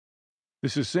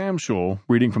This is Sam Scholl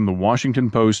reading from the Washington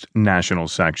Post National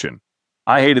section.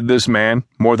 I hated this man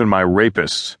more than my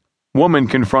rapists. Woman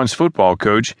confronts football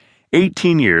coach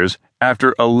 18 years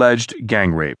after alleged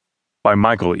gang rape. By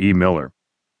Michael E. Miller.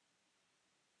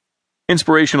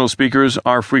 Inspirational speakers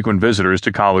are frequent visitors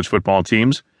to college football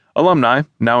teams. Alumni,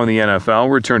 now in the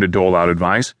NFL, return to dole out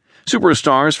advice.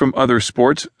 Superstars from other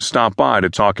sports stop by to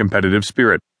talk competitive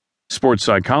spirit. Sports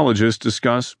psychologists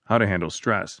discuss how to handle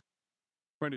stress.